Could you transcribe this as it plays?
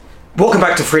Welcome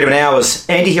back to Freedom in Hours.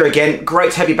 Andy here again.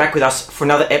 Great to have you back with us for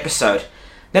another episode.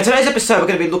 Now, today's episode, we're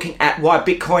going to be looking at why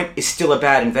Bitcoin is still a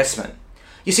bad investment.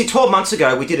 You see, 12 months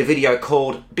ago, we did a video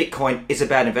called Bitcoin is a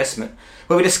Bad Investment,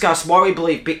 where we discussed why we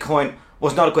believe Bitcoin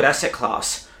was not a good asset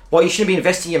class, why you shouldn't be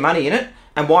investing your money in it,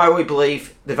 and why we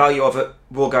believe the value of it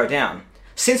will go down.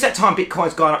 Since that time,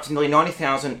 Bitcoin's gone up to nearly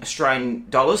 90,000 Australian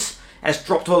dollars, and it's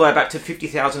dropped all the way back to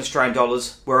 50,000 Australian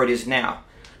dollars, where it is now.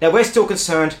 Now, we're still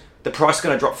concerned the price is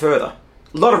going to drop further.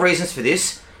 A lot of reasons for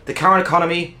this: the current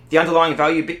economy, the underlying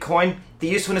value of Bitcoin, the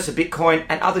usefulness of Bitcoin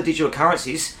and other digital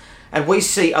currencies, and we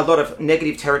see a lot of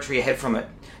negative territory ahead from it.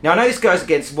 Now, I know this goes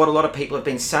against what a lot of people have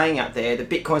been saying out there, that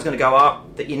Bitcoin's going to go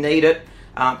up, that you need it,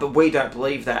 but we don't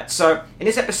believe that. So in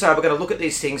this episode, we're going to look at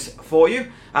these things for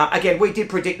you. Again, we did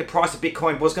predict the price of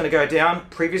Bitcoin was going to go down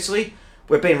previously.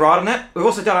 We've been right on that. We've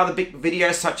also done other big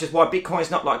videos such as why Bitcoin's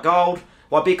not like gold,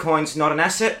 why Bitcoin's not an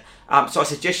asset. So I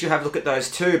suggest you have a look at those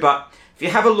too. But if you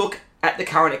have a look at the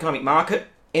current economic market,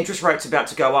 interest rates are about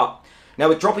to go up. Now,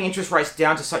 with dropping interest rates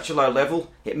down to such a low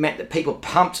level, it meant that people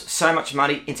pumped so much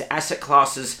money into asset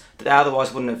classes that they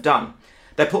otherwise wouldn't have done.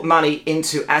 They put money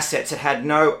into assets that had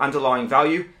no underlying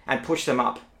value and pushed them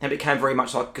up, and became very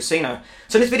much like a casino.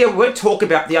 So in this video, we won't talk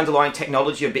about the underlying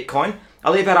technology of Bitcoin.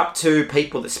 I'll leave that up to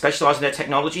people that specialize in their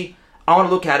technology. I want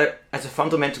to look at it as a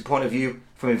fundamental point of view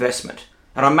from investment.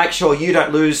 And I'll make sure you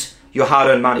don't lose your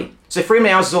hard-earned money. So Freedom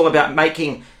Hours is all about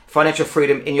making financial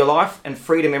freedom in your life, and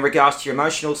freedom in regards to your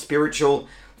emotional, spiritual,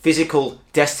 physical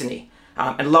destiny.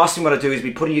 And the last thing I want to do is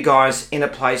be putting you guys in a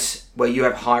place where you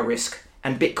have high risk,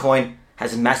 and Bitcoin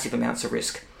has massive amounts of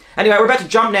risk. Anyway, we're about to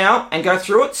jump now and go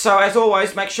through it. So as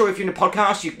always, make sure if you're in a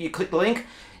podcast, you click the link.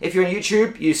 If you're on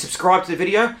YouTube, you subscribe to the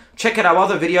video. Check out our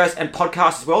other videos and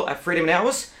podcasts as well at Freedom in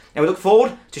Hours. And we look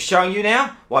forward to showing you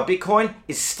now why Bitcoin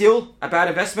is still a bad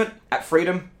investment at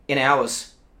Freedom in Hours.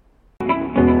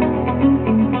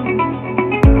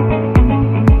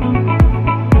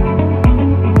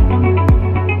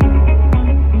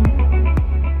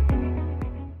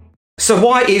 So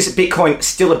why is Bitcoin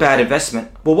still a bad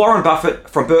investment? Well, Warren Buffett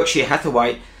from Berkshire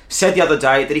Hathaway said the other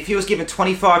day that if he was given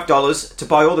 $25 to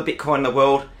buy all the Bitcoin in the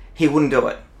world, he wouldn't do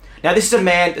it. Now, this is a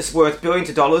man that's worth billions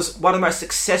of dollars, one of the most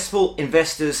successful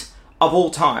investors of all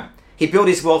time. He built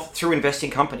his wealth through investing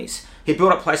companies. He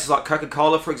built up places like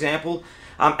Coca-Cola, for example,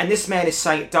 and this man is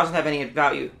saying it doesn't have any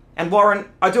value. And Warren,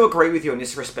 I do agree with you in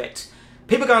this respect.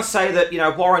 People are going to say that,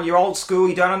 Warren, you're old school,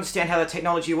 you don't understand how the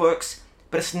technology works,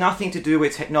 but it's nothing to do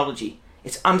with technology.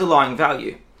 It's underlying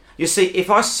value. You see, if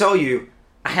I sell you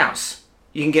a house,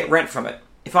 you can get rent from it.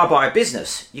 If I buy a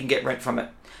business, you can get rent from it.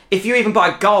 If you even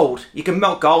buy gold, you can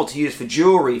melt gold to use for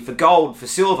jewelry, for gold, for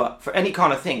silver, for any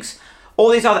kind of things. All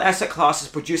these other asset classes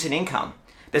produce an income.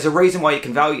 There's a reason why you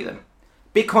can value them.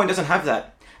 Bitcoin doesn't have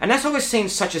that. And that's why we've seen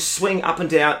such a swing up and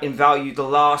down in value the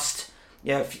last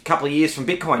couple of years from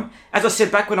Bitcoin. As I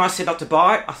said, back when I set up to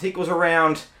buy, I think it was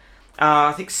around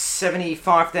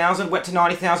 75,000, went to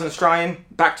 90,000 Australian,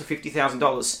 back to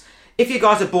 $50,000. If you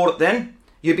guys had bought it then,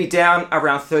 you'd be down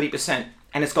around 30%,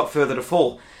 and it's got further to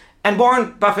fall. And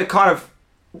Warren Buffett kind of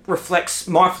reflects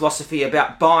my philosophy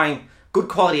about buying good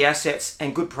quality assets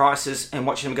and good prices and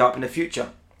watching them go up in the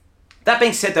future. That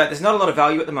being said though, there's not a lot of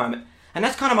value at the moment. And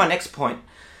that's kind of my next point.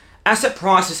 Asset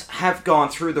prices have gone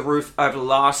through the roof over the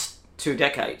last 2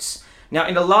 decades. Now,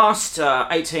 in the last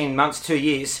 18 months, 2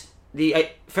 years, the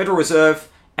Federal Reserve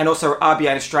and also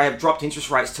RBA in Australia have dropped interest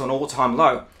rates to an all-time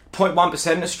low,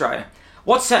 0.1% in Australia.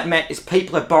 What's that meant is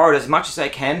people have borrowed as much as they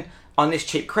can on this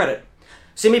cheap credit.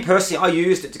 See, me personally, I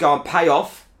used it to go and pay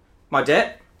off my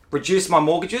debt, reduce my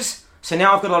mortgages, so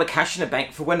now I've got a lot of cash in the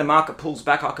bank for when the market pulls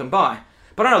back I can buy.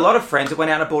 But I know a lot of friends that went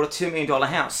out and bought a $2 million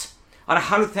house on a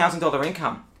 $100,000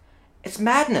 income. It's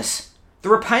madness. The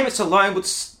repayments alone would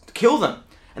kill them.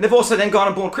 And they've also then gone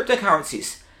and bought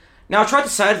cryptocurrencies. Now, I tried to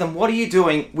say to them, what are you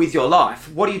doing with your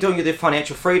life? What are you doing with your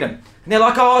financial freedom? And they're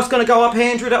like, oh, it's going to go up,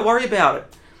 Andrew, don't worry about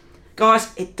it.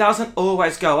 Guys, it doesn't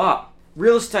always go up.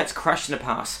 Real estate's crashed in the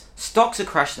past. Stocks have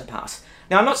crashed in the past.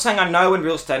 Now, I'm not saying I know when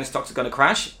real estate and stocks are going to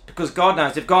crash, because God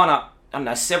knows they've gone up,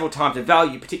 several times in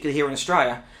value, particularly here in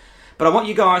Australia. But I want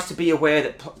you guys to be aware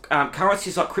that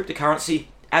currencies like cryptocurrency,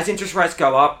 as interest rates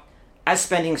go up, as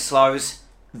spending slows,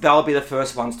 they'll be the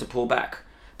first ones to pull back.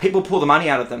 People pull the money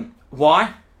out of them.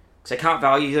 Why? Because they can't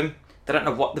value them. They don't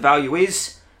know what the value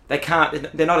is. They're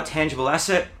not a tangible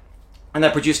asset, and they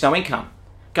produce no income.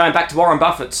 Going back to Warren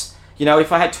Buffett's,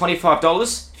 if I had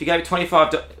 $25, if you gave me $25,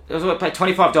 I was going to pay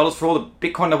 $25 for all the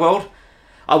Bitcoin in the world,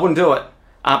 I wouldn't do it.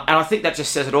 And I think that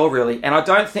just says it all, really. And I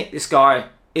don't think this guy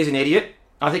is an idiot.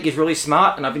 I think he's really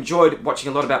smart, and I've enjoyed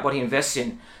watching a lot about what he invests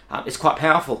in. It's quite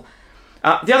powerful.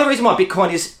 The other reason why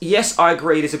Bitcoin is, yes, I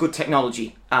agree it is a good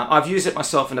technology. I've used it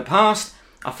myself in the past.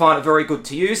 I find it very good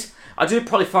to use. I do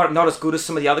probably find it not as good as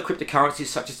some of the other cryptocurrencies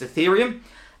such as Ethereum,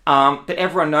 but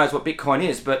everyone knows what Bitcoin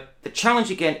is. But the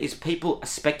challenge again is people are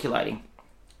speculating.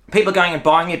 People are going and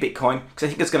buying a Bitcoin because they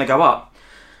think it's going to go up.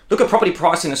 Look at property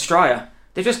price in Australia.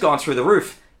 They've just gone through the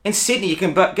roof. In Sydney, you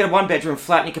can get a one-bedroom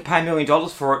flat and you can pay $1 million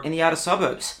for it in the outer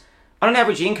suburbs. On an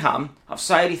average income of,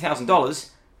 say, $80,000,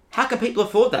 how can people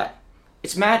afford that?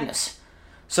 It's madness.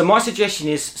 So my suggestion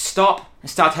is stop and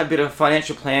start to have a bit of a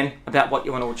financial plan about what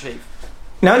you want to achieve.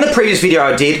 Now, in the previous video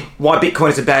I did, why Bitcoin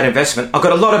is a bad investment, I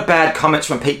got a lot of bad comments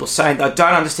from people saying that I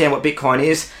don't understand what Bitcoin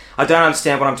is, I don't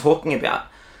understand what I'm talking about.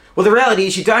 Well, the reality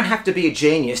is you don't have to be a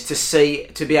genius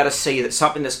to be able to see that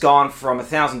something that's gone from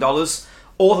 $1,000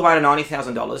 all the way to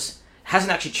 $90,000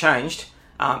 hasn't actually changed,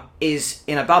 is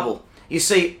in a bubble. You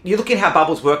see, you look at how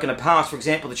bubbles work in the past, for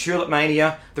example, the tulip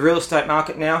mania, the real estate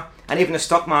market now, and even the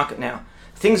stock market now.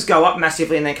 Things go up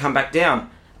massively and then come back down.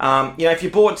 If you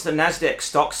bought into the NASDAQ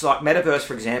stocks like Metaverse,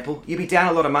 for example, you'd be down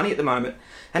a lot of money at the moment.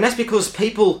 And that's because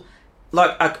people,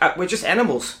 we're just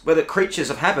animals, we're the creatures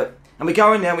of habit. And we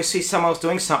go in there and we see someone else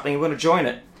doing something and we want to join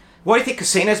it. Why do you think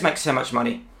casinos make so much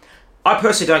money? I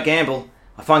personally don't gamble.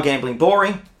 I find gambling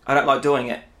boring. I don't like doing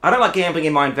it. I don't like gambling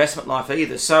in my investment life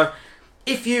either. So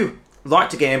if you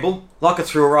like to gamble, like a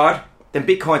thrill ride, then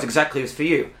Bitcoin's exactly for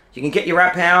you. You can get your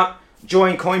app out,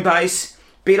 join Coinbase,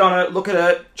 bid on it, look at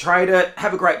it, trade it,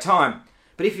 have a great time.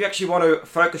 But if you actually want to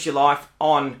focus your life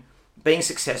on being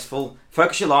successful,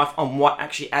 focus your life on what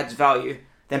actually adds value,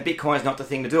 then Bitcoin's not the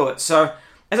thing to do it. So,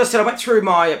 as I said, I went through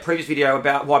my previous video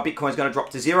about why Bitcoin's going to drop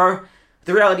to zero.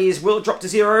 The reality is, will it drop to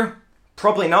zero?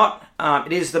 Probably not.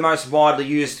 It is the most widely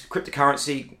used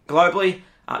cryptocurrency globally.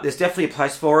 There's definitely a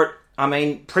place for it. I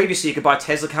mean, previously you could buy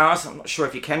Tesla cars. I'm not sure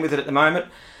if you can with it at the moment.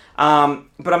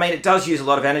 But I mean, it does use a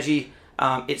lot of energy.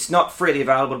 It's not freely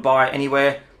available to buy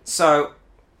anywhere. So,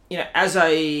 as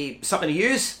something to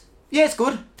use, yeah, it's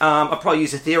good. I probably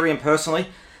use Ethereum personally.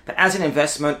 But as an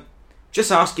investment,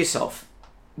 just ask yourself,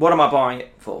 what am I buying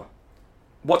it for?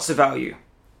 What's the value?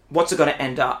 What's it going to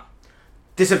end up?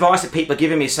 This advice that people are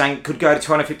giving me saying could go to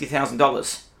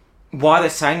 $250,000. Why are they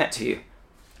saying that to you?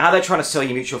 Are they trying to sell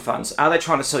you mutual funds? Are they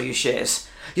trying to sell you shares?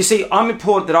 You see, I'm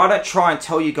important that I don't try and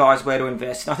tell you guys where to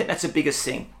invest. And I think that's the biggest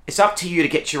thing. It's up to you to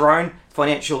get your own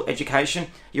financial education,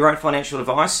 your own financial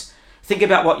advice. Think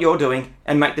about what you're doing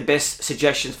and make the best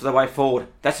suggestions for the way forward.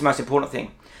 That's the most important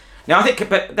thing. Now, I think,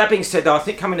 but that being said, though, I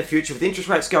think coming in the future, with interest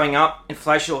rates going up,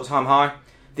 inflation all-time high,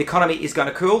 the economy is going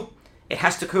to cool. It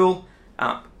has to cool.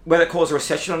 Whether it causes a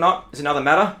recession or not is another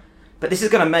matter. But this is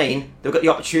going to mean they've got the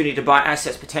opportunity to buy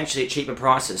assets potentially at cheaper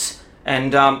prices.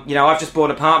 And, I've just bought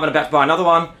an apartment, about to buy another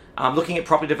one. I'm looking at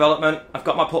property development. I've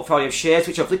got my portfolio of shares,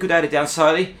 which I've liquidated down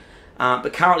slowly.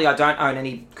 But currently, I don't own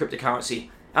any cryptocurrency.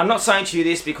 I'm not saying to you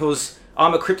this because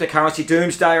I'm a cryptocurrency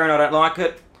doomsdayer and I don't like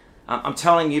it. I'm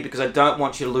telling you because I don't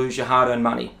want you to lose your hard-earned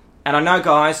money. And I know,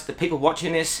 guys, the people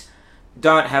watching this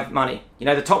don't have money.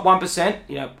 The top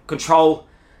 1%, control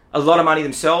a lot of money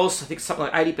themselves. I think it's something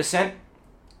like 80%.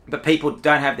 But people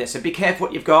don't have this. So be careful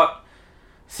what you've got.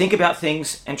 Think about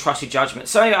things and trust your judgment.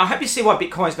 So anyway, I hope you see why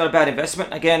Bitcoin's not a bad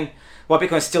investment. Again, why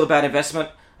Bitcoin's still a bad investment.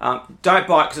 Don't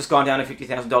buy it because it's gone down to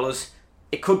 $50,000.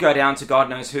 It could go down to God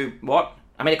knows what.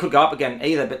 I mean, it could go up again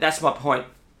either, but that's my point.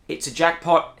 It's a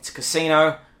jackpot. It's a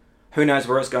casino. Who knows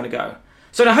where it's going to go.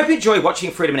 So I hope you enjoy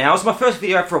watching Freedom Now. It's my first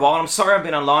video for a while. I'm sorry I've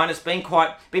been online. It's been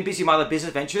busy with my other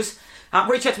business ventures.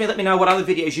 Reach out to me, let me know what other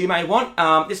videos you may want.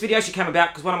 This video actually came about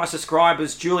because one of my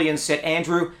subscribers, Julian, said,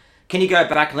 Andrew, can you go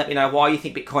back and let me know why you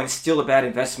think Bitcoin is still a bad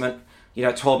investment,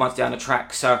 12 months down the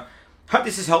track. So hope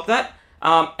this has helped that.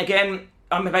 Again,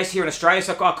 I'm based here in Australia,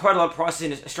 so I've got quite a lot of prices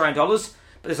in Australian dollars,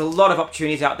 but there's a lot of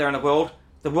opportunities out there in the world.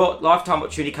 The lifetime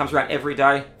opportunity comes around every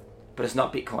day, but it's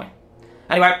not Bitcoin.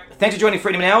 Anyway, thanks for joining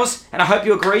Freedom in Hours, and I hope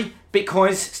you agree,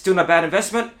 Bitcoin's still not a bad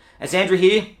investment. As Andrew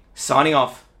here, signing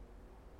off.